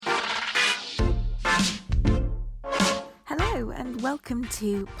welcome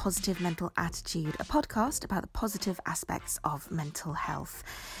to Positive Mental Attitude, a podcast about the positive aspects of mental health.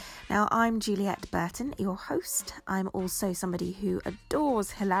 Now, I'm Juliet Burton, your host. I'm also somebody who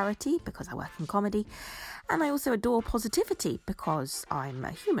adores hilarity because I work in comedy, and I also adore positivity because I'm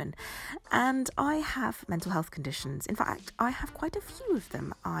a human. And I have mental health conditions. In fact, I have quite a few of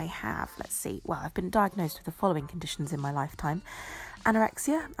them. I've been diagnosed with the following conditions in my lifetime: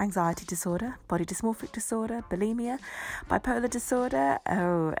 anorexia, anxiety disorder, body dysmorphic disorder, bulimia, bipolar disorder,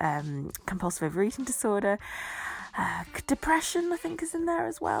 compulsive overeating disorder, depression, I think, is in there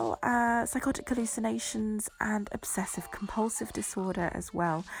as well, psychotic hallucinations, and obsessive compulsive disorder as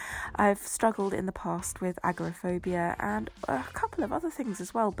well. I've struggled in the past with agoraphobia and a couple of other things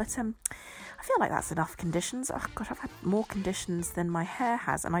as well, but I feel like that's enough conditions. Oh God, I've had more conditions than my hair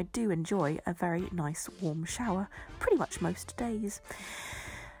has, and I do enjoy a very nice warm shower pretty much most days.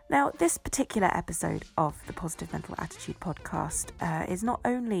 Now, this particular episode of the Positive Mental Attitude podcast is not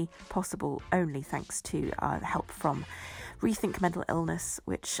only possible only thanks to the help from Rethink Mental Illness,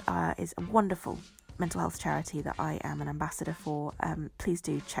 which is a wonderful mental health charity that I am an ambassador for. Please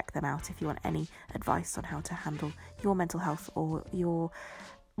do check them out if you want any advice on how to handle your mental health or your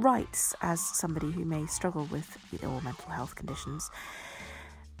rights as somebody who may struggle with your mental health conditions.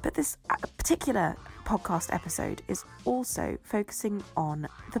 But this particular podcast episode is also focusing on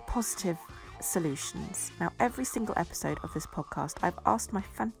the positive solutions. Now, every single episode of this podcast, I've asked my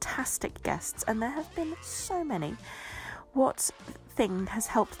fantastic guests, and there have been so many, what thing has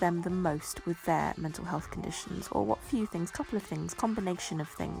helped them the most with their mental health conditions, or what few things, couple of things, combination of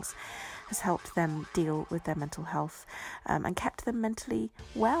things has helped them deal with their mental health and kept them mentally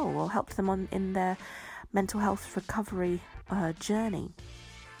well, or helped them in their mental health recovery journey.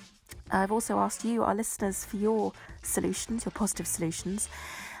 I've also asked you, our listeners, for your solutions, your positive solutions,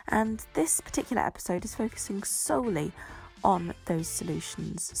 and this particular episode is focusing solely on those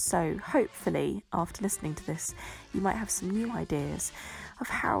solutions. So hopefully, after listening to this, you might have some new ideas of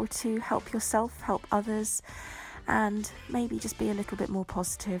how to help yourself, help others, and maybe just be a little bit more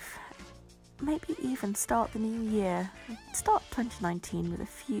positive. Maybe even start the new year, start 2019 with a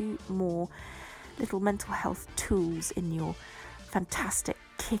few more little mental health tools in your fantastic,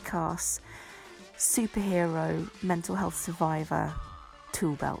 kick-ass, superhero, mental health survivor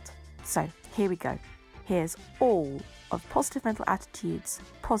tool belt. So here we go. Here's all of Positive Mental Attitude's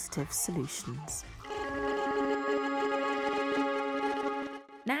positive solutions.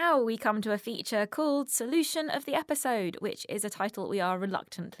 Now we come to a feature called Solution of the Episode, which is a title we are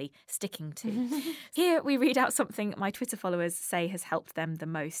reluctantly sticking to. Here we read out something my Twitter followers say has helped them the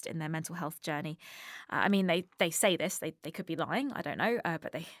most in their mental health journey. They say this, they could be lying, I don't know,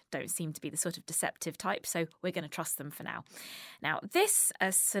 but they don't seem to be the sort of deceptive type, so we're going to trust them for now. Now, this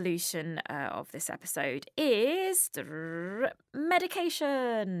solution of this episode is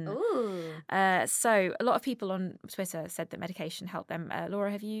medication. Ooh. So a lot of people on Twitter said that medication helped them.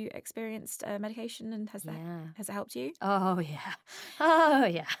 Laura, have you experienced medication, and has it helped you? Oh yeah.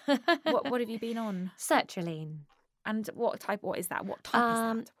 What have you been on? Sertraline. And what is that? What type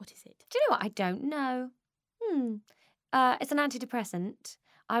is that? What is it? Do you know what? I don't know. It's an antidepressant.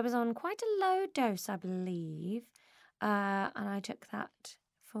 I was on quite a low dose, I believe, and I took that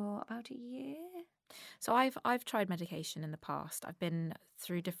for about a year. So I've tried medication in the past. I've been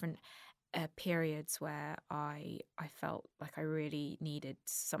through different periods where I felt like I really needed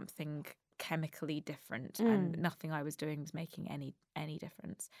something chemically different, and nothing I was doing was making any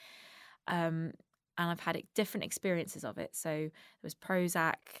difference. And I've had different experiences of it. So there was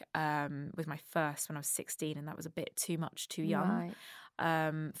Prozac with my first when I was 16, and that was a bit too much, too young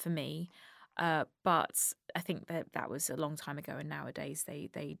for me. But I think that was a long time ago, and nowadays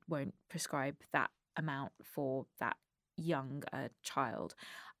they won't prescribe that amount for that young child.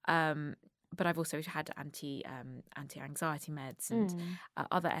 But I've also had anti-anxiety meds and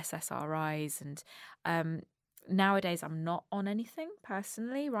other SSRIs, and nowadays I'm not on anything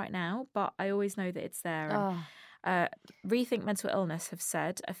personally right now, but I always know that it's there. Rethink Mental Illness have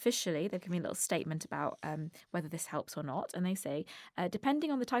said officially, they've given me a little statement about whether this helps or not, and they say,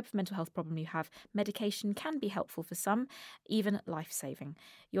 depending on the type of mental health problem you have, medication can be helpful for some, even life-saving.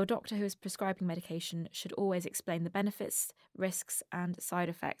 Your doctor who is prescribing medication should always explain the benefits, risks, and side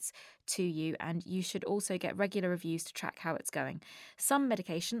effects to you, and you should also get regular reviews to track how it's going. Some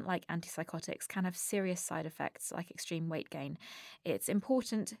medication, like antipsychotics, can have serious side effects like extreme weight gain. It's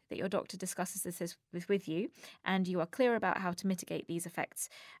important that your doctor discusses this with you and you are clear about how to mitigate these effects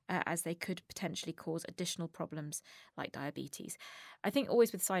as they could potentially cause additional problems like diabetes. I think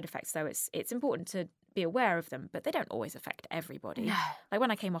always with side effects, though, it's important to be aware of them, but they don't always affect everybody. No. Like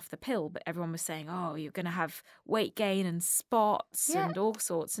when I came off the pill, but everyone was saying, oh, you're going to have weight gain and spots and all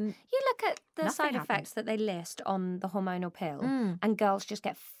sorts. And you look at the nothing side happened. effects that they list on the hormonal pill, Mm. and girls just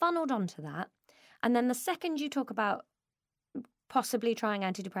get funneled onto that. And then the second you talk about possibly trying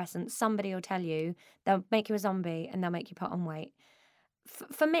antidepressants, somebody will tell you they'll make you a zombie and they'll make you put on weight.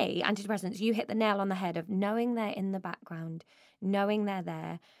 For me, antidepressants, you hit the nail on the head of knowing they're in the background, knowing they're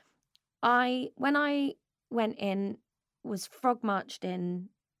there. When I went in, was frog marched in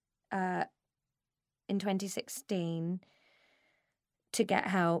 2016 to get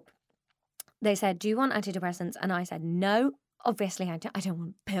help. They said, do you want antidepressants? And I said, no, obviously I don't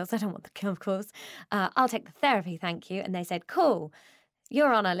want pills. I don't want the chemicals. I'll take the therapy, thank you. And they said, cool,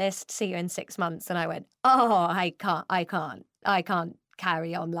 you're on our list. See you in 6 months. And I went, oh, I can't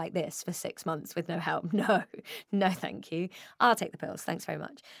carry on like this for 6 months with no help. No, thank you. I'll take the pills. Thanks very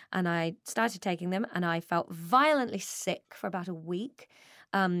much. And I started taking them and I felt violently sick for about a week.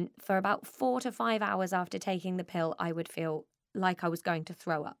 For about 4 to 5 hours after taking the pill, I would feel like I was going to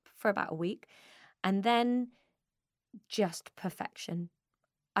throw up for about a week. And then just perfection.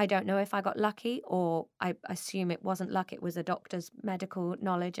 I don't know if I got lucky, or I assume it wasn't luck. It was a doctor's medical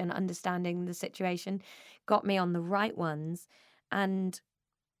knowledge and understanding the situation got me on the right ones. And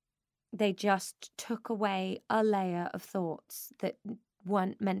they just took away a layer of thoughts that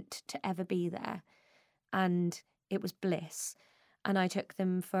weren't meant to ever be there. And it was bliss. And I took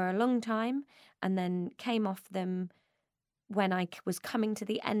them for a long time and then came off them when I was coming to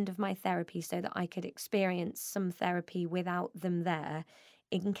the end of my therapy so that I could experience some therapy without them there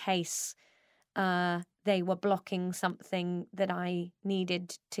in case they were blocking something that I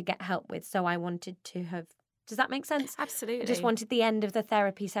needed to get help with. So I wanted to have... Does that make sense? Absolutely. I just wanted the end of the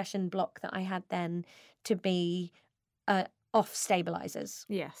therapy session block that I had then to be off stabilisers.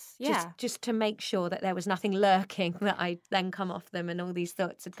 Yes. Yeah. Just to make sure that there was nothing lurking, that I then come off them and all these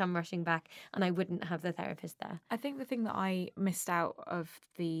thoughts had come rushing back and I wouldn't have the therapist there. I think the thing that I missed out of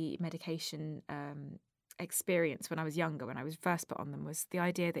the medication experience when I was younger, when I was first put on them, was the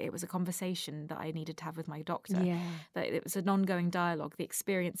idea that it was a conversation that I needed to have with my doctor. Yeah. That it was an ongoing dialogue. The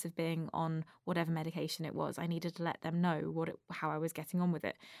experience of being on whatever medication it was, I needed to let them know how I was getting on with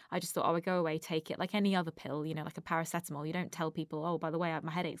it. I just thought, I would go away, take it like any other pill, like a paracetamol. You don't tell people, oh, by the way,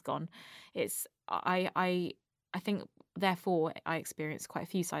 my headache's gone. It's I think, therefore, I experienced quite a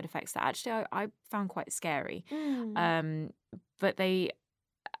few side effects that actually I found quite scary. But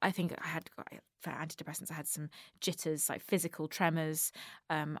I think for antidepressants, I had some jitters, like physical tremors,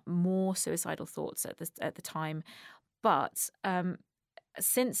 more suicidal thoughts at the time. But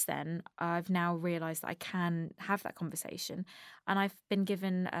since then, I've now realised that I can have that conversation, and I've been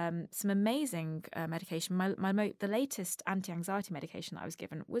given some amazing medication. The latest anti-anxiety medication that I was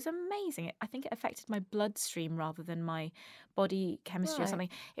given was amazing. I think it affected my bloodstream rather than my body chemistry or something.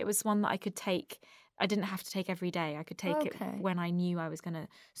 It was one that I could take. I didn't have to take every day. I could take it when I knew I was going to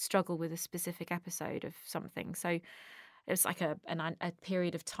struggle with a specific episode of something. So it was like a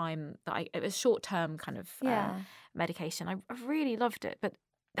period of time that it was short-term kind of medication. I really loved it. But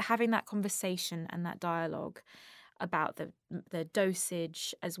having that conversation and that dialogue about the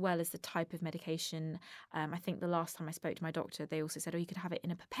dosage as well as the type of medication. I think the last time I spoke to my doctor, they also said, you could have it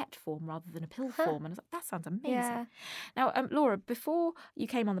in a pipette form rather than a pill form. And I was like, that sounds amazing. Yeah. Now, Laura, before you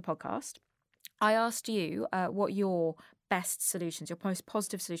came on the podcast, I asked you what your best solutions, your most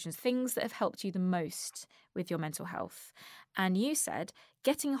positive solutions, things that have helped you the most with your mental health. And you said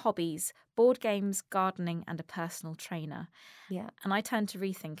getting hobbies, board games, gardening, and a personal trainer. Yeah. And I turned to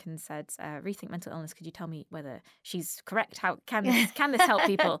Rethink and said, Rethink Mental Illness, could you tell me whether she's correct? How can this help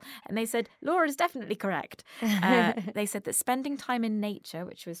people? And they said, Laura is definitely correct. They said that spending time in nature,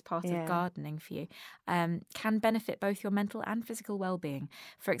 which was part of gardening for you, can benefit both your mental and physical well-being.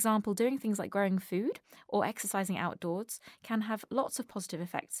 For example, doing things like growing food or exercising outdoors can have lots of positive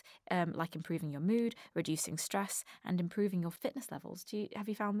effects, like improving your mood, reducing stress, and improving your fitness levels. Have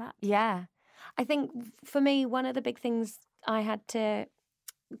you found that? Yeah. I think for me, one of the big things I had to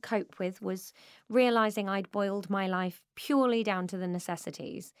cope with was realising I'd boiled my life purely down to the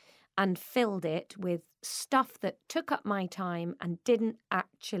necessities and filled it with stuff that took up my time and didn't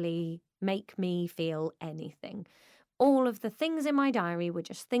actually make me feel anything. All of the things in my diary were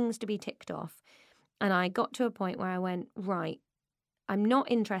just things to be ticked off. And I got to a point where I went, right, I'm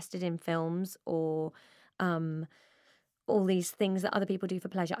not interested in films or all these things that other people do for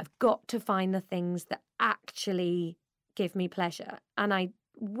pleasure. I've got to find the things that actually give me pleasure. And I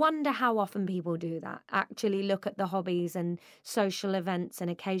wonder how often people do that. Actually look at the hobbies and social events and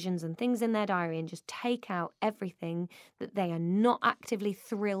occasions and things in their diary and just take out everything that they are not actively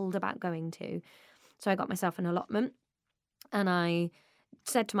thrilled about going to. So I got myself an allotment and I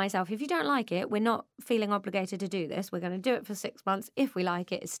said to myself, if you don't like it, we're not feeling obligated to do this. We're going to do it for 6 months. If we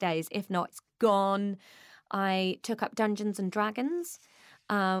like it, it stays. If not, it's gone. I took up Dungeons and Dragons,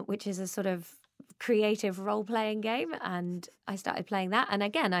 which is a sort of creative role-playing game, and I started playing that. And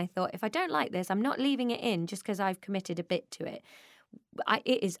again, I thought, if I don't like this, I'm not leaving it in just because I've committed a bit to it.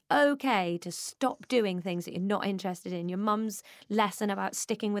 It is okay to stop doing things that you're not interested in. Your mum's lesson about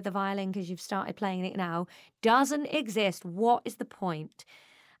sticking with the violin because you've started playing it now doesn't exist. What is the point?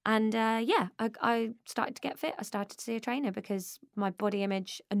 And I started to get fit. I started to see a trainer because my body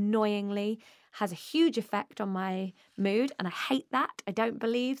image annoyingly has a huge effect on my mood. And I hate that. I don't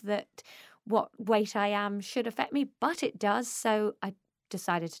believe that what weight I am should affect me, but it does. So I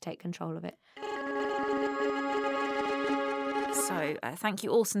decided to take control of it. So thank you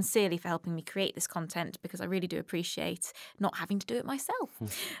all sincerely for helping me create this content, because I really do appreciate not having to do it myself.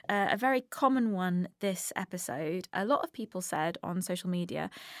 A very common one this episode, a lot of people said on social media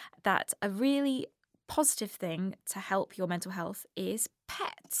that a really positive thing to help your mental health is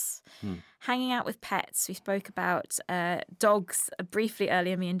pets. Hanging out with pets. We spoke about dogs briefly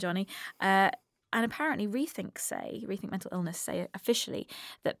earlier, me and Johnny. And apparently Rethink Mental Illness say officially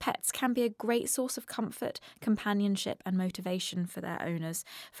that pets can be a great source of comfort, companionship and motivation for their owners.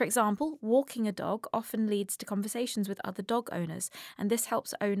 For example, walking a dog often leads to conversations with other dog owners, and this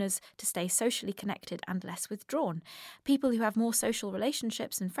helps owners to stay socially connected and less withdrawn. People who have more social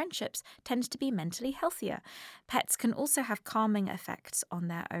relationships and friendships tend to be mentally healthier. Pets can also have calming effects on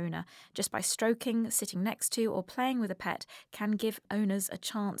their owner. Just by stroking, sitting next to or playing with a pet can give owners a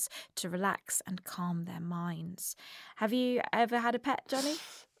chance to relax and calm their minds. Have you ever had a pet, Johnny?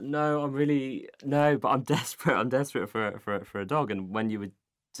 No, but I'm desperate. I'm desperate for a dog. And when you were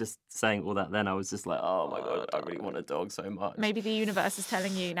just saying all that, then I was just like, oh my God, I really want a dog so much. Maybe the universe is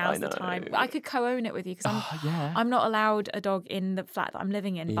telling you now's the time. I could co-own it with you because I'm not allowed a dog in the flat that I'm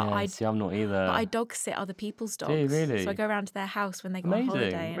living in. But I'm not either. But I dog sit other people's dogs. Do you really? So I go around to their house when they go on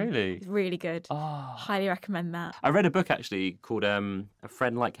holiday. Really? It's really good. Highly recommend that. I read a book actually called A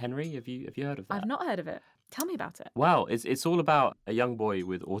Friend Like Henry. Have you heard of that? I've not heard of it. Tell me about it. Well, it's all about a young boy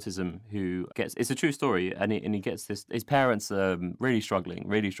with autism who it's a true story, and he gets this. His parents are really struggling.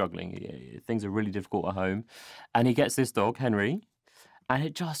 Things are really difficult at home, and he gets this dog, Henry, and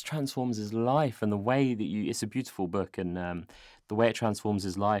it just transforms his life. And the way that it's a beautiful book, and the way it transforms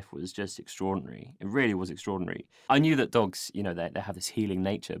his life was just extraordinary. It really was extraordinary. I knew that dogs, they have this healing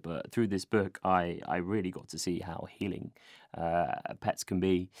nature, but through this book, I really got to see how healing pets can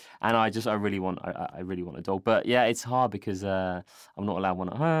be, and I really want a dog. But yeah, it's hard because I'm not allowed one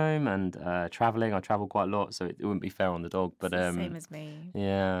at home, and traveling. I travel quite a lot, so it wouldn't be fair on the dog. But it's the same as me.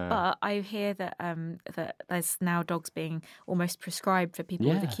 Yeah. But I hear that that there's now dogs being almost prescribed for people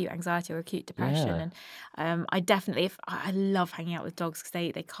with acute anxiety or acute depression, and I love hanging out with dogs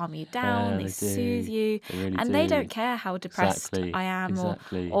because they calm you down, they soothe you, they don't care how depressed I am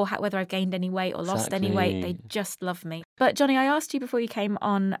or whether I've gained any weight or lost any weight. They just love me. But Johnny, I asked you before you came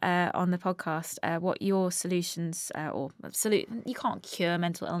on the podcast what your solutions you can't cure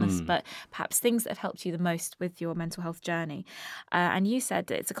mental illness, but perhaps things that have helped you the most with your mental health journey. And you said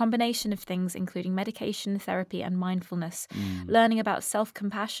that it's a combination of things, including medication, therapy, and mindfulness. Learning about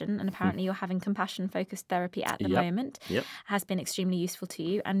self-compassion, and apparently you're having compassion-focused therapy at the moment, has been extremely useful to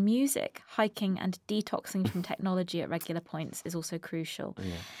you. And music, hiking, and detoxing from technology at regular points is also crucial.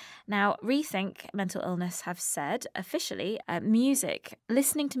 Now, Rethink Mental Illness have said officially music,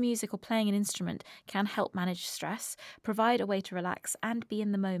 listening to music or playing an instrument can help manage stress, provide a way to relax and be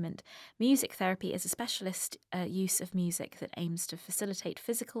in the moment. Music therapy is a specialist use of music that aims to facilitate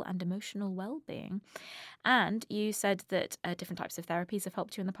physical and emotional well-being. And you said that different types of therapies have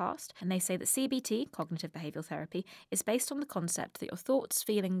helped you in the past. And they say that CBT, cognitive behavioural therapy, is based on the concept that your thoughts,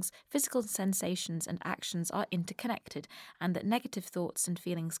 feelings, physical sensations and actions are interconnected, and that negative thoughts and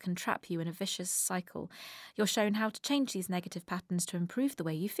feelings can trap you in a vicious cycle. You're shown how to change these negative patterns to improve the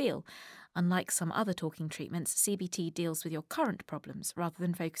way you feel. Unlike some other talking treatments, CBT deals with your current problems rather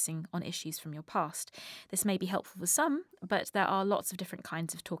than focusing on issues from your past. This may be helpful for some, but there are lots of different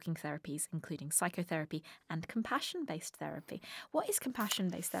kinds of talking therapies, including psychotherapy and compassion-based therapy. What is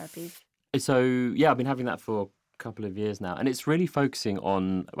compassion-based therapy? So, I've been having that for a couple of years now, and it's really focusing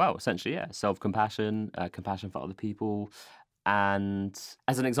on, essentially, self-compassion, compassion for other people. And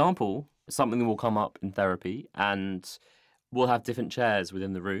as an example, something will come up in therapy, and we'll have different chairs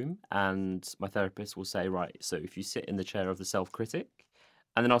within the room, and my therapist will say, right, so if you sit in the chair of the self-critic,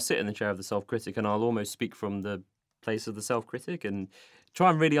 And then I'll sit in the chair of the self-critic and I'll almost speak from the place of the self-critic and try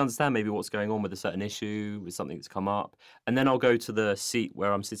and really understand maybe what's going on with a certain issue, with something that's come up. And then I'll go to the seat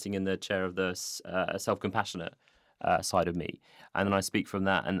where I'm sitting in the chair of the self-compassionate side of me. And then I speak from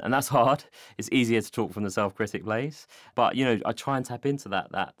that. And that's hard. It's easier to talk from the self-critic place. But, I try and tap into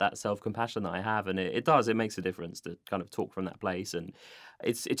that self-compassion that I have. And it does. It makes a difference to kind of talk from that place. And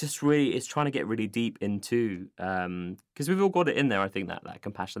it's trying to get really deep into, because we've all got it in there, I think, that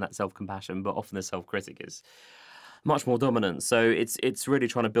compassion, that self-compassion. But often the self-critic is much more dominant. So it's really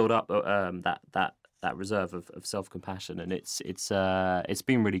trying to build up that reserve of self-compassion. And it's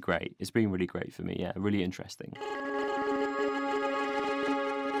been really great. It's been really great for me. Yeah, really interesting.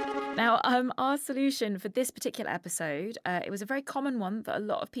 Now, our solution for this particular episode, it was a very common one that a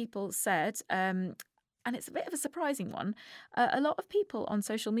lot of people said, and it's a bit of a surprising one. A lot of people on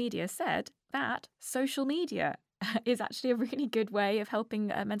social media said that social media is actually a really good way of helping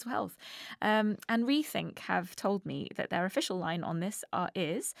mental health. And Rethink have told me that their official line on this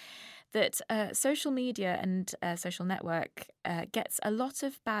is that social media and social network gets a lot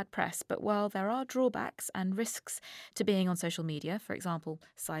of bad press, but while there are drawbacks and risks to being on social media, for example,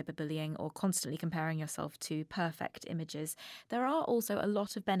 cyberbullying or constantly comparing yourself to perfect images, there are also a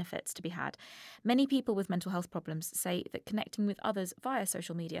lot of benefits to be had. Many people with mental health problems say that connecting with others via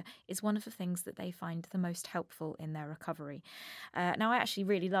social media is one of the things that they find the most helpful in their recovery. Now, I actually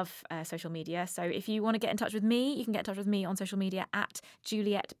really love social media, so if you want to get in touch with me, you can get in touch with me on social media at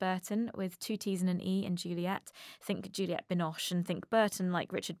Juliet Burton, with 2 T's and an E in Juliet. Think Juliet Binoche and think Burton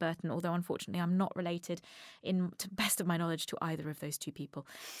like Richard Burton, although unfortunately I'm not related, to best of my knowledge, to either of those two people,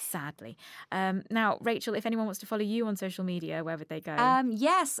 sadly. Now, Rachel, if anyone wants to follow you on social media, where would they go?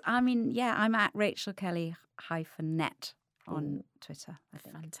 Yes, I'm at Rachel Kelly-net on Twitter, I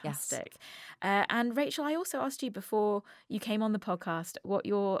think. Fantastic. Yes. And Rachel, I also asked you before you came on the podcast what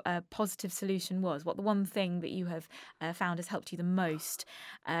your positive solution was, what the one thing that you have found has helped you the most.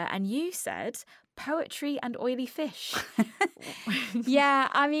 And you said poetry and oily fish. Yeah,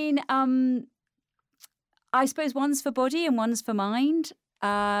 I suppose one's for body and one's for mind.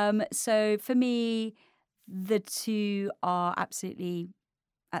 So for me, the two are absolutely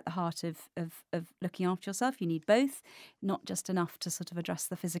at the heart of looking after yourself. You need both, not just enough to sort of address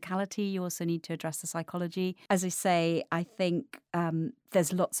the physicality. You also need to address the psychology. As I say, I think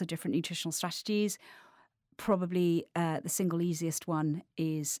there's lots of different nutritional strategies. Probably the single easiest one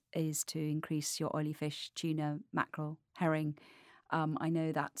is to increase your oily fish, tuna, mackerel, herring. I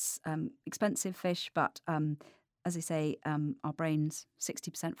know that's expensive fish, but as I say, our brain's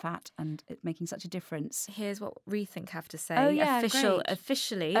 60% fat, and it's making such a difference. Here's what Rethink have to say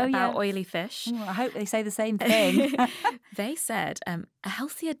officially great. about oily fish. I hope they say the same thing. They said a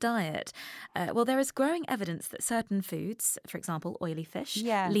healthier diet. Well, there is growing evidence that certain foods, for example, oily fish,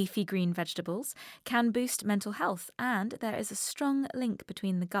 leafy green vegetables, can boost mental health, and there is a strong link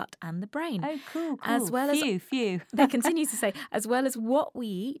between the gut and the brain. Oh, cool. As well as few. They continue to say, as well as what we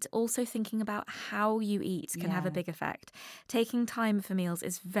eat, also thinking about how you eat can have a big effect. Taking time for meals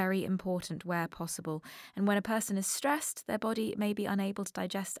is very important where possible. And when a person is stressed, their body may be unable to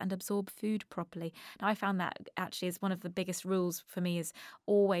digest and absorb food properly. Now, I found that actually is one of the biggest rules for me, is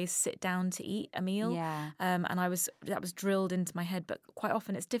always sit down to eat a meal. Yeah. And that was drilled into my head, but quite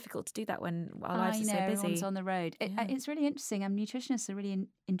often it's difficult to do that when our lives are so busy. Everyone's on the road. It's really interesting. Nutritionists are really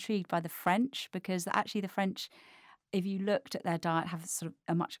intrigued by the French, because actually the French, if you looked at their diet, have sort of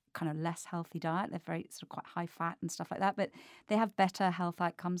a much kind of less healthy diet. They're very sort of quite high fat and stuff like that, but they have better health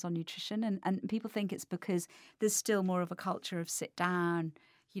outcomes on nutrition. And people think it's because there's still more of a culture of sit down,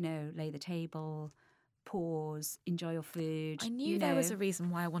 lay the table, pause, enjoy your food. I knew there was a reason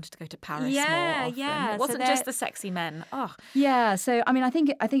why I wanted to go to Paris more often. Yeah. It wasn't just the sexy men. Oh. Yeah, so I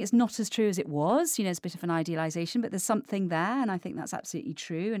think it's not as true as it was. It's a bit of an idealisation, but there's something there, and I think that's absolutely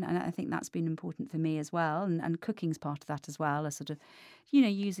true, and I think that's been important for me as well, and cooking's part of that as well, as sort of,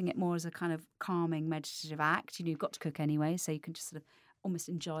 using it more as a kind of calming, meditative act. You've got to cook anyway, so you can just sort of almost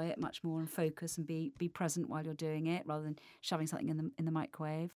enjoy it much more and focus and be present while you're doing it, rather than shoving something in the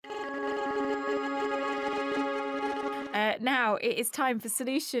microwave. Now it is time for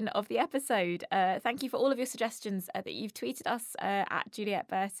solution of the episode. Thank you for all of your suggestions that you've tweeted us at Juliet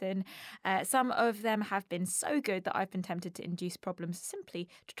Burton. Some of them have been so good that I've been tempted to induce problems simply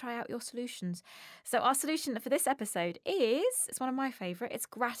to try out your solutions. So our solution for this episode it's one of my favourite, it's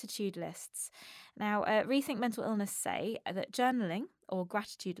gratitude lists. Now, Rethink Mental Illness say that journaling or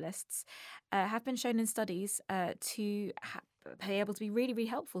gratitude lists have been shown in studies to be able to be really, really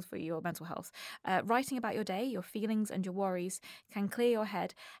helpful for your mental health. Writing about your day, your feelings and your worries can clear your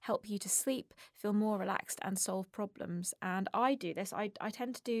head, help you to sleep, feel more relaxed and solve problems. And I do this. I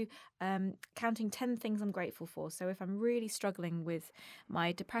tend to do counting 10 things I'm grateful for. So if I'm really struggling with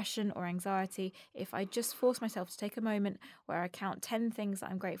my depression or anxiety, if I just force myself to take a moment where I count 10 things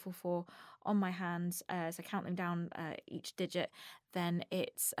that I'm grateful for on my hands, so count them down each digit, then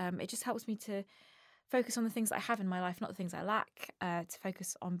it just helps me to focus on the things that I have in my life, not the things I lack, to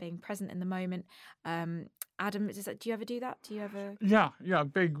focus on being present in the moment. Adam, do you ever do that? Do you ever? Yeah,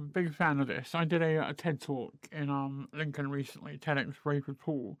 big fan of this. I did a TED talk in Lincoln recently, TEDx Brave with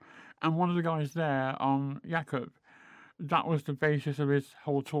Paul, and one of the guys there, Jakob, that was the basis of his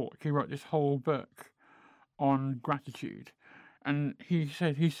whole talk. He wrote this whole book on gratitude, and he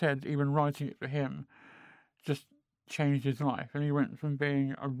said even writing it for him just changed his life, and he went from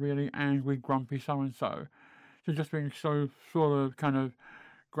being a really angry, grumpy so-and-so to just being so full of kind of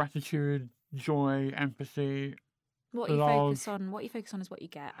gratitude, joy, empathy, What you love. focus on is what you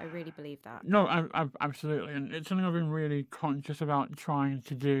get. I really believe that. No, absolutely, and it's something I've been really conscious about trying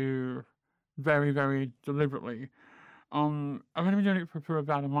to do very, very deliberately. I've only been doing it for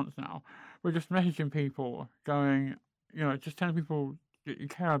about a month now. We're just messaging people, going, just telling people that you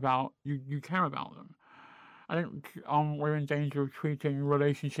care about them. I think we're in danger of treating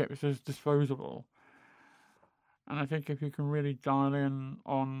relationships as disposable. And I think if you can really dial in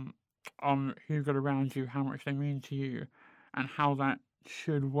on who you've got around you, how much they mean to you, and how that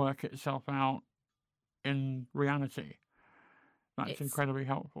should work itself out in reality, that's incredibly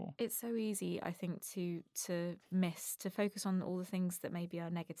helpful. It's so easy, I think, to focus on all the things that maybe are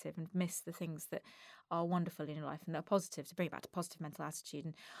negative and miss the things that are wonderful in your life and that are positive, to bring it back to positive mental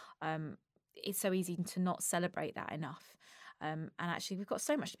attitude. And it's so easy to not celebrate that enough. And actually, we've got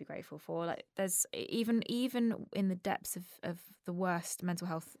so much to be grateful for. Like, there's even in the depths of the worst mental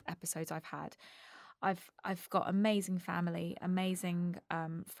health episodes I've had, I've got amazing family, amazing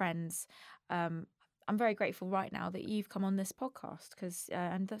friends. I'm very grateful right now that you've come on this podcast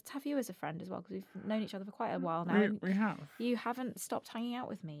and to have you as a friend as well, because we've known each other for quite a while now. We have. You haven't stopped hanging out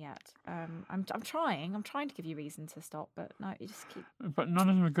with me yet. I'm trying to give you reason to stop, but no, you just keep. But none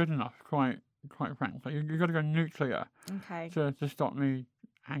of them are good enough, quite frankly. You've got to go nuclear. Okay. To stop me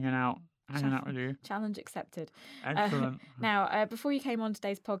hanging out with you. Challenge accepted. Excellent. Now, before you came on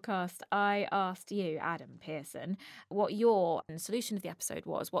today's podcast, I asked you, Adam Pearson, what your solution of the episode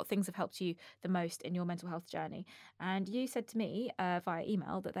was, what things have helped you the most in your mental health journey. And you said to me via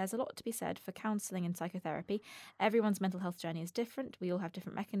email that there's a lot to be said for counselling and psychotherapy. Everyone's mental health journey is different. We all have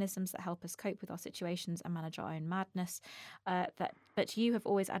different mechanisms that help us cope with our situations and manage our own madness. But you have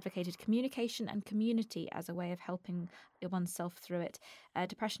always advocated communication and community as a way of helping oneself through it.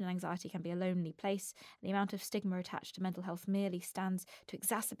 Depression and anxiety can be a lonely place. The amount of stigma attached to mental health merely stands to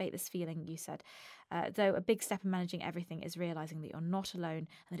exacerbate this feeling, you said. Though a big step in managing everything is realising that you're not alone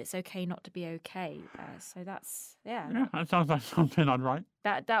and that it's okay not to be okay. So that's, Yeah, that sounds like something I'd write.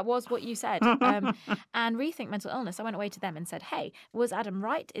 That was what you said. And Rethink Mental Illness, I went away to them and said, hey, was Adam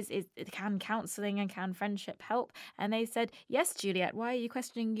right? Can counselling and can friendship help? And they said, yes, Juliet, why are you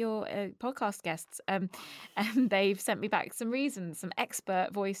questioning your podcast guests? And they've sent me back some reasons, some expert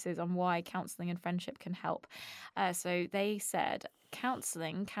voices on why counselling and friendship can help. So they said,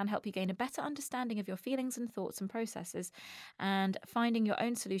 counselling can help you gain a better understanding of your feelings and thoughts and processes and finding your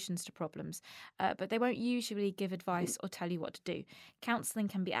own solutions to problems, but they won't usually give advice or tell you what to do. Counselling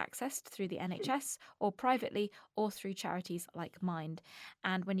can be accessed through the NHS or privately or through charities like Mind.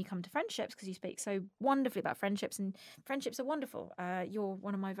 And when you come to friendships, because you speak so wonderfully about friendships, and friendships are wonderful, you're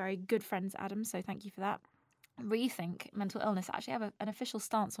one of my very good friends, Adam, so thank you for that. Rethink Mental Illness actually have an official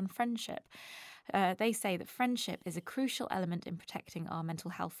stance on friendship. They say that friendship is a crucial element in protecting our mental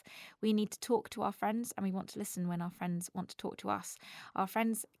health. We need to talk to our friends and we want to listen when our friends want to talk to us. Our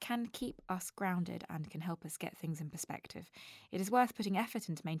friends can keep us grounded and can help us get things in perspective. It is worth putting effort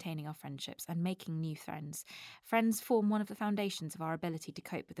into maintaining our friendships and making new friends. Friends form one of the foundations of our ability to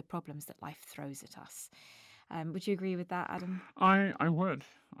cope with the problems that life throws at us. Would you agree with that, Adam? I would.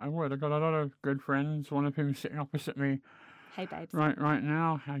 I've got a lot of good friends, one of whom sitting opposite me. Hey, babes. Right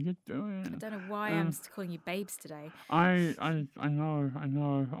now. How you doing? I don't know why I'm calling you babes today. I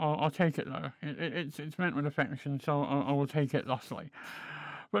know. I'll take it though. It's meant with affection, so I will take it thusly.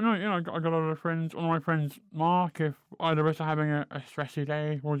 But no, I got a lot of friends. One of my friends, Mark, if either of us are having a stressy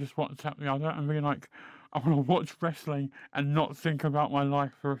day, we'll just WhatsApp the other and be like, I want to watch wrestling and not think about my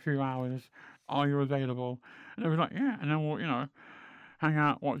life for a few hours. Are you available? And they was like, yeah. And then we'll, hang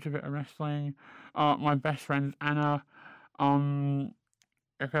out, watch a bit of wrestling. My best friend, Anna,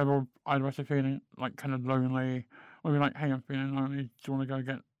 if ever either of us are feeling like kind of lonely, or we're like, hey, I'm feeling lonely, do you want to go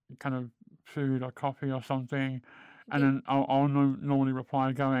get kind of food or coffee or something? And then I'll normally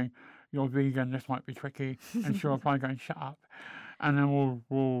reply going, you're vegan, this might be tricky. And she'll reply going, shut up. And then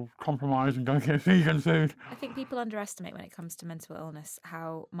we'll compromise and go get vegan food. I think people underestimate when it comes to mental illness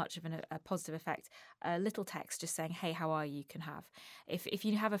how much of a positive effect a little text just saying, hey, how are you, can have. If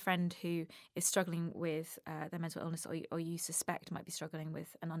you have a friend who is struggling with their mental illness, or you suspect might be struggling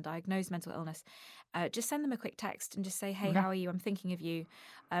with an undiagnosed mental illness, just send them a quick text and just say, hey, how are you? I'm thinking of you.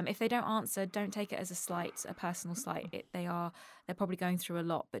 If they don't answer, don't take it as a slight, a personal slight. They're probably going through a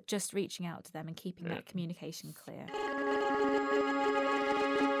lot, but just reaching out to them and keeping that communication clear.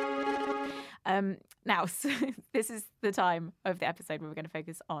 Now, so this is the time of the episode where we're going to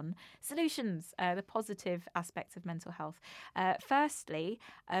focus on solutions, the positive aspects of mental health. Firstly,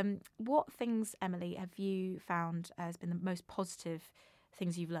 what things, Emily, have you found has been the most positive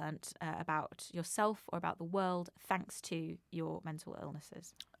things you've learnt about yourself or about the world thanks to your mental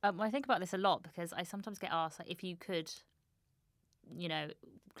illnesses? Well, I think about this a lot because I sometimes get asked, like, if you could,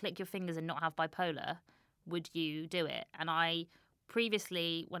 click your fingers and not have bipolar, would you do it? And I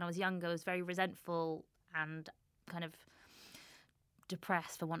previously, when I was younger, was very resentful and kind of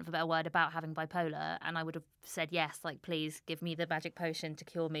depressed, for want of a better word, about having bipolar. And I would have said yes, like, please give me the magic potion to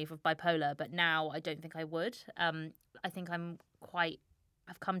cure me of bipolar. But now I don't think I would. I think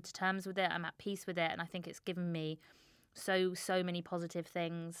I've come to terms with it. I'm at peace with it. And I think it's given me so many positive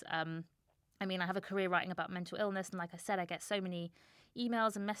things. I mean, I have a career writing about mental illness. And like I said, I get so many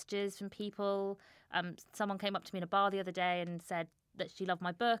emails and messages from people. Someone came up to me in a bar the other day and said that she loved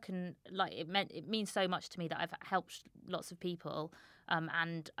my book, and like it means so much to me that I've helped lots of people,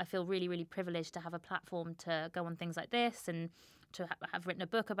 and I feel really, really privileged to have a platform to go on things like this and to have written a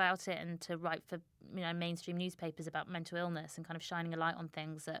book about it and to write for mainstream newspapers about mental illness and kind of shining a light on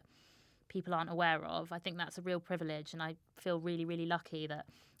things that people aren't aware of. I think that's a real privilege, and I feel really, really lucky that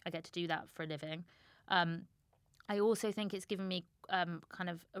I get to do that for a living. I also think it's given me kind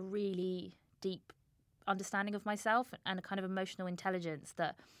of a really deep understanding of myself and a kind of emotional intelligence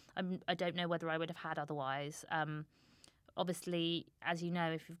that I don't know whether I would have had otherwise. Obviously, as you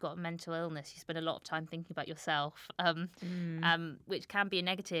know, if you've got a mental illness, you spend a lot of time thinking about yourself, which can be a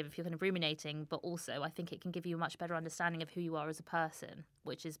negative if you're kind of ruminating, but also I think it can give you a much better understanding of who you are as a person,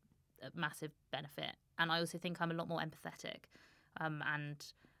 which is a massive benefit. And I also think I'm a lot more empathetic, and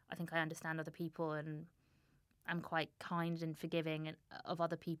I think I understand other people, and I'm quite kind and forgiving of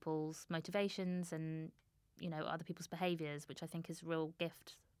other people's motivations and, other people's behaviours, which I think is a real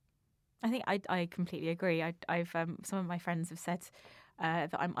gift. I think I completely agree. I've some of my friends have said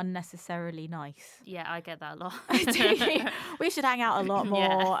that I'm unnecessarily nice. Yeah, I get that a lot. We should hang out a lot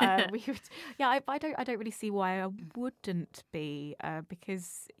more. Yeah. I don't really see why I wouldn't be,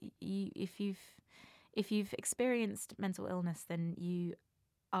 because if you've experienced mental illness, then you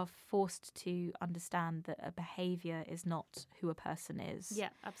are forced to understand that a behaviour is not who a person is. Yeah,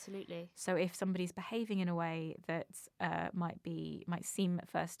 absolutely. So if somebody's behaving in a way that might seem at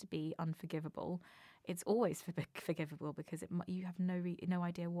first to be unforgivable, it's always forgivable because you have no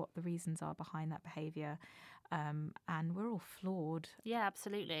idea what the reasons are behind that behaviour, and we're all flawed. Yeah,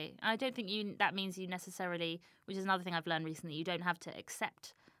 absolutely. I don't think that means you necessarily, which is another thing I've learned recently, you don't have to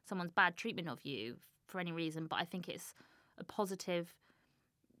accept someone's bad treatment of you for any reason, but I think it's a positive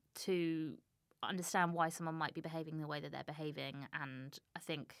to understand why someone might be behaving the way that they're behaving. And I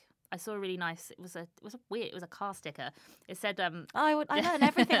think I saw a really nice, it was a car sticker. It said I learn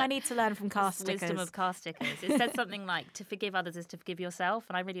everything I need to learn from car stickers. Wisdom of car stickers. It said something like, to forgive others is to forgive yourself,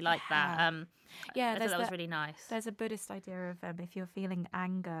 and I really liked that. I thought that was really nice. There's a Buddhist idea of if you're feeling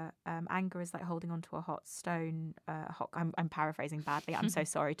anger, anger is like holding onto a hot stone. I'm paraphrasing badly. I'm so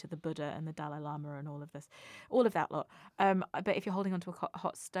sorry to the Buddha and the Dalai Lama and all of that lot. But if you're holding onto a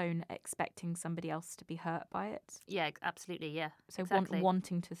hot stone, expecting somebody else to be hurt by it. Yeah, absolutely. Yeah. So exactly.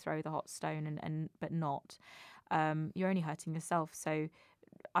 wanting to throw the hot stone but not, you're only hurting yourself. So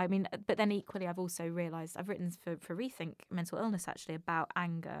I mean, but then equally, I've also realised, I've written for Rethink Mental Illness actually about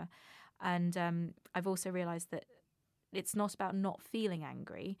anger, and I've also realised that it's not about not feeling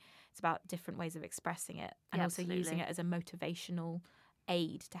angry, it's about different ways of expressing it, and also using it as a motivational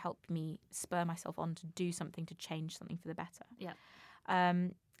aid to help me spur myself on to do something, to change something for the better. Yeah.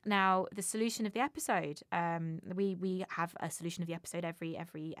 Now, the solution of the episode, we have a solution of the episode every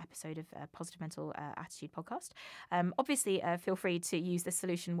episode of Positive Mental Attitude podcast. Obviously, feel free to use this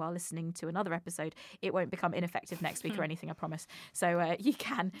solution while listening to another episode. It won't become ineffective next week or anything, I promise. So you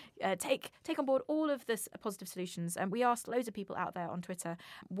can take on board all of this positive solutions. And we asked loads of people out there on Twitter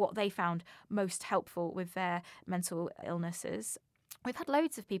what they found most helpful with their mental illnesses. We've had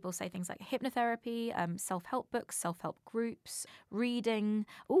loads of people say things like hypnotherapy, self-help books, self-help groups, reading.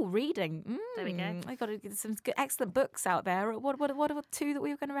 Oh, reading. There we go. I got some good, excellent books out there. What are two that we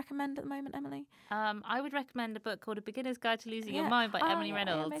were going to recommend at the moment, Emily? I would recommend a book called A Beginner's Guide to Losing Your Mind by Emily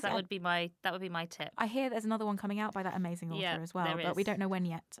Reynolds. amazing. That would be my tip. I hear there's another one coming out by that amazing author as well, there but we is. don't know when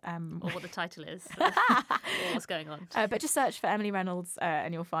yet. Or what the title is, or what's going on. But just search for Emily Reynolds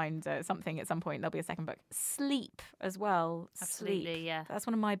and you'll find something at some point. There'll be a second book. Sleep as well. Absolutely, Sleep. yeah. That's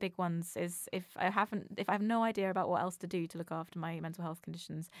one of my big ones. Is if I have no idea about what else to do to look after my mental health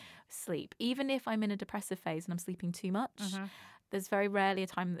conditions, sleep. Even if I'm in a depressive phase and I'm sleeping too much, there's very rarely a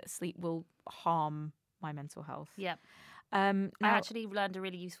time that sleep will harm my mental health. Yeah. Now, I actually learned a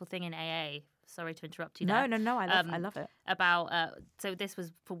really useful thing in AA. Sorry to interrupt you. No. there. I love it. About so this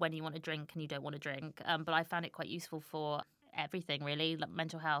was for when you want to drink and you don't want to drink. But I found it quite useful for everything really, like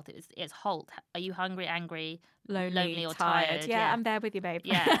mental health. It's HALT. Are you hungry, angry, lonely or tired? Yeah, I'm there with you, babe.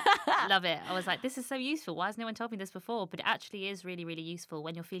 Yeah, love it. I was like, this is so useful. Why has no one told me this before? But it actually is really, really useful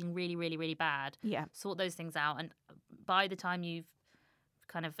when you're feeling really, really, really bad. Yeah. Sort those things out, and by the time you've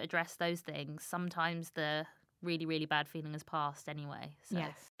kind of addressed those things, sometimes the really, really bad feeling has passed anyway. So.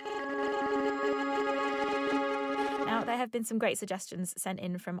 Yes. Now, there have been some great suggestions sent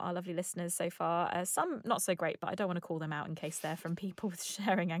in from our lovely listeners so far. Some not so great, but I don't want to call them out in case they're from people with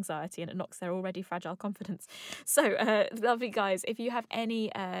sharing anxiety and it knocks their already fragile confidence. So, lovely guys, if you have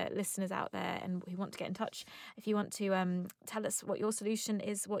any listeners out there and who want to get in touch, if you want to tell us what your solution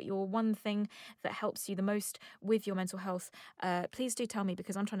is, what your one thing that helps you the most with your mental health, please do tell me,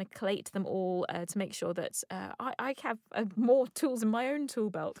 because I'm trying to collate them all to make sure that I have more tools in my own tool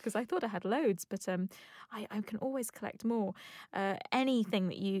belt, because I thought I had loads, but I can always collect more. Anything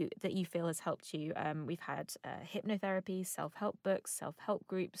that you feel has helped you. We've had hypnotherapy, self-help books, self-help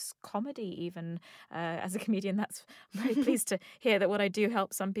groups, comedy even. As a comedian, I'm very pleased to hear that what I do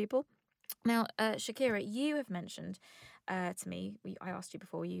helps some people. Now, Shakira, you have mentioned to me, I asked you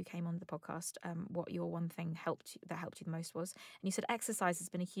before you came on the podcast what your one thing that helped you the most was. And you said exercise has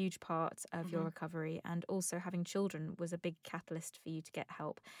been a huge part of your recovery, and also having children was a big catalyst for you to get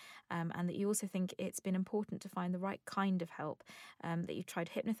help. And that you also think it's been important to find the right kind of help, that you've tried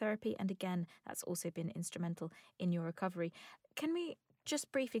hypnotherapy. And again, that's also been instrumental in your recovery. Can we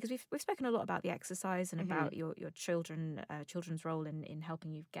just briefly, because we've spoken a lot about the exercise and about your children's role in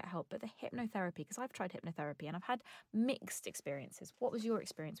helping you get help, but the hypnotherapy, because I've tried hypnotherapy and I've had mixed experiences. What was your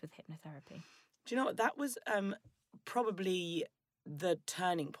experience with hypnotherapy? Do you know what? That was probably the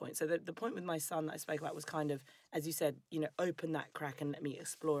turning point. So the point with my son that I spoke about was kind of, as you said, open that crack and let me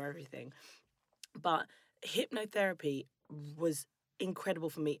explore everything. But hypnotherapy was incredible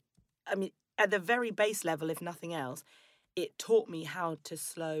for me. I mean, at the very base level, if nothing else, it taught me how to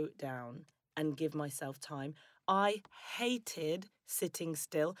slow down and give myself time. I hated sitting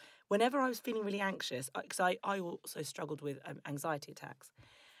still. Whenever I was feeling really anxious, because I also struggled with anxiety attacks.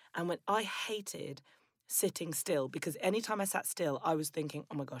 And when I hated sitting still, because anytime I sat still, I was thinking,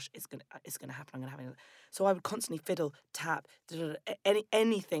 oh my gosh, it's gonna happen. I'm gonna have it. So I would constantly fiddle, tap,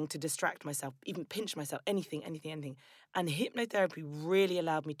 anything to distract myself, even pinch myself, anything. And hypnotherapy really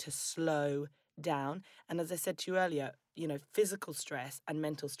allowed me to slow down. And as I said to you earlier, physical stress and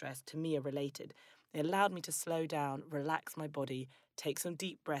mental stress to me are related. It allowed me to slow down, relax my body, take some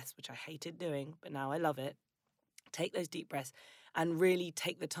deep breaths, which I hated doing, but now I love it. Take those deep breaths and really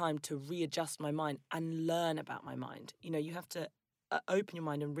take the time to readjust my mind and learn about my mind. You have to open your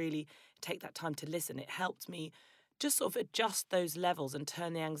mind and really take that time to listen. It helped me just sort of adjust those levels and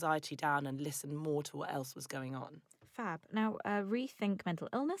turn the anxiety down and listen more to what else was going on. Fab. Now, Rethink Mental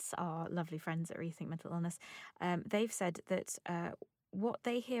Illness, our lovely friends at Rethink Mental Illness, they've said that what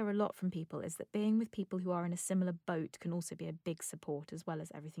they hear a lot from people is that being with people who are in a similar boat can also be a big support, as well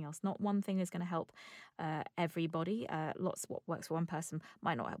as everything else. Not one thing is going to help everybody. What works for one person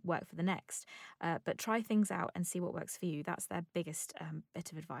might not work for the next. But try things out and see what works for you. That's their biggest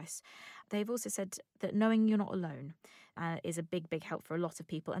bit of advice. They've also said that knowing you're not alone is a big, big help for a lot of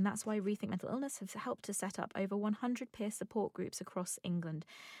people. And that's why Rethink Mental Illness has helped to set up over 100 peer support groups across England.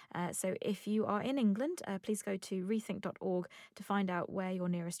 So if you are in England, please go to rethink.org to find out where your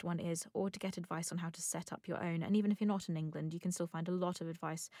nearest one is, or to get advice on how to set up your own. And even if you're not in England, you can still find a lot of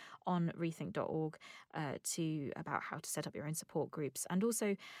advice on rethink.org about how to set up your own support groups, and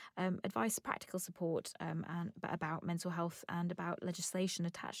also advice, practical support and about mental health and about legislation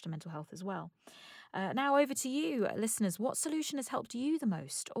attached to mental health as well. Now over to you, listeners. What solution has helped you the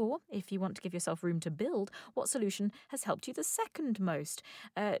most? Or, if you want to give yourself room to build, what solution has helped you the second most?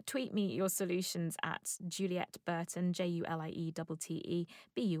 Tweet me your solutions at Juliette Burton,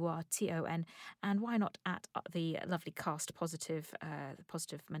 JulietteBurton, and why not at the lovely Cast Positive, the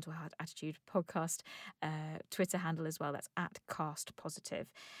Positive Mental Health Attitude podcast Twitter handle as well. That's at Cast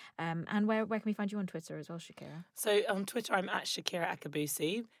Positive. And where can we find you on Twitter as well, Shakira? So on Twitter, I'm at Shakira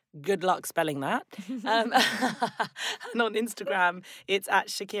Akabusi. Good luck spelling that. And on Instagram, it's at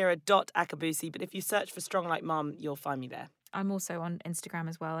Shakira.Akabusi. But if you search for Strong Like Mum, you'll find me there. I'm also on Instagram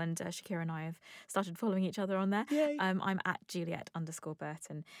as well, and Shakira and I have started following each other on there. Yay. I'm at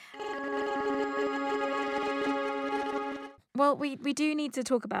Juliette_Burton. Well, we do need to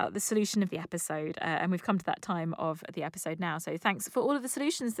talk about the solution of the episode, and we've come to that time of the episode now. So thanks for all of the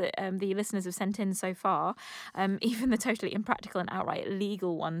solutions that the listeners have sent in so far, even the totally impractical and outright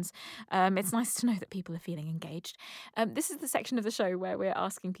illegal ones. It's nice to know that people are feeling engaged. This is the section of the show where we're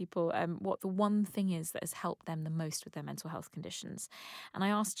asking people what the one thing is that has helped them the most with their mental health conditions. And I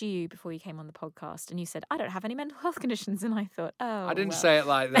asked you before you came on the podcast, and you said, I don't have any mental health conditions. And I thought, I didn't say it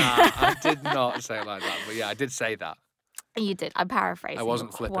like that. I did not say it like that. But yeah, I did say that. You did. I'm paraphrasing. I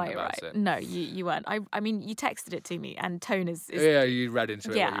wasn't flippant quite about right. it. No, you weren't. I mean, you texted it to me, and tone is Yeah, you read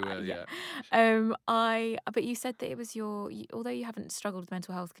into it yeah, what you were, yeah. But you said that it was although you haven't struggled with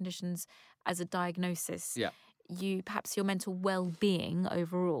mental health conditions as a diagnosis, Yeah. perhaps your mental well-being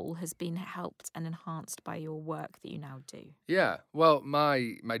overall has been helped and enhanced by your work that you now do. Yeah, well,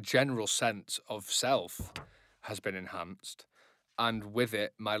 my general sense of self has been enhanced, and with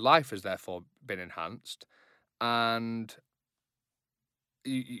it, my life has therefore been enhanced. And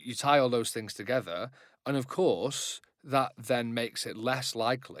you tie all those things together, and of course, that then makes it less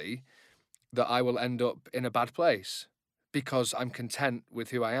likely that I will end up in a bad place because I'm content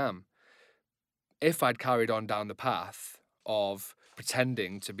with who I am. If I'd carried on down the path of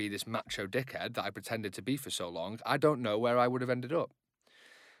pretending to be this macho dickhead that I pretended to be for so long, I don't know where I would have ended up.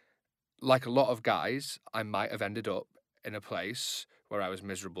 Like a lot of guys, I might have ended up in a place where I was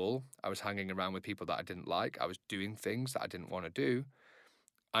miserable, I was hanging around with people that I didn't like, I was doing things that I didn't want to do,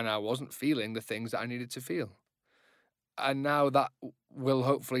 and I wasn't feeling the things that I needed to feel. And now that will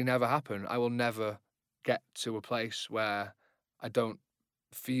hopefully never happen. I will never get to a place where I don't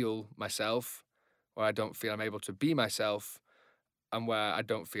feel myself, where I don't feel I'm able to be myself, and where I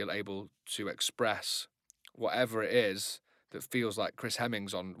don't feel able to express whatever it is that feels like Chris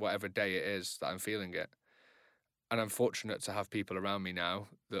Hemmings on whatever day it is that I'm feeling it. And I'm fortunate to have people around me now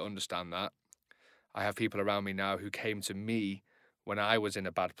that understand that. I have people around me now who came to me when I was in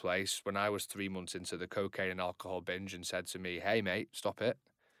a bad place, when I was 3 months into the cocaine and alcohol binge, and said to me, hey, mate, stop it.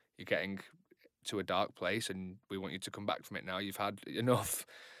 You're getting to a dark place and we want you to come back from it now. You've had enough.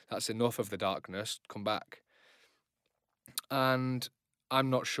 That's enough of the darkness. Come back. And I'm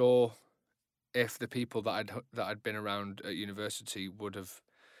not sure if the people that I'd been around at university would have,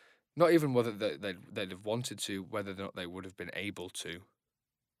 not even whether they'd have wanted to, whether or not they would have been able to.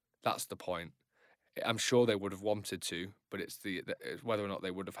 That's the point. I'm sure they would have wanted to, but it's whether or not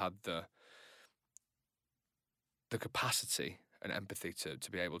they would have had the capacity and empathy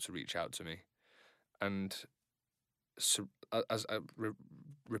to be able to reach out to me. And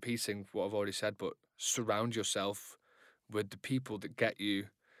repeating what I've already said, but surround yourself with the people that get you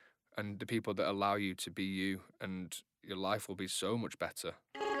and the people that allow you to be you, and your life will be so much better.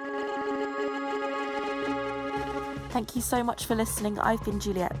 Thank you so much for listening. I've been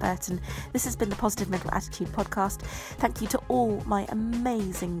Juliette Burton. This has been the Positive Mental Attitude podcast. Thank you to all my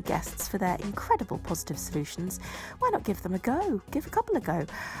amazing guests for their incredible positive solutions. Why not give them a go? Give a couple a go.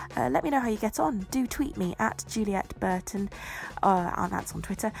 Let me know how you get on. Do tweet me at Juliette Burton. That's on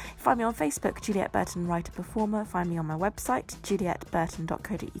Twitter. Find me on Facebook, Juliette Burton Writer Performer. Find me on my website,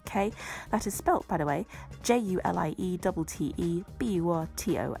 julietteburton.co.uk. That is spelt, by the way,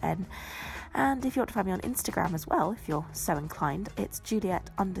 JulietteBurton. And if you want to find me on Instagram as well, if you're so inclined, it's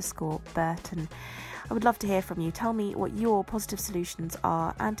Juliette_Burton. I would love to hear from you. Tell me what your positive solutions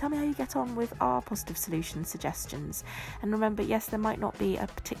are, and tell me how you get on with our positive solution suggestions. And remember, yes, there might not be a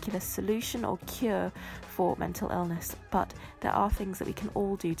particular solution or cure for mental illness, but there are things that we can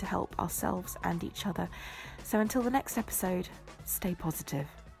all do to help ourselves and each other. So until the next episode, stay positive.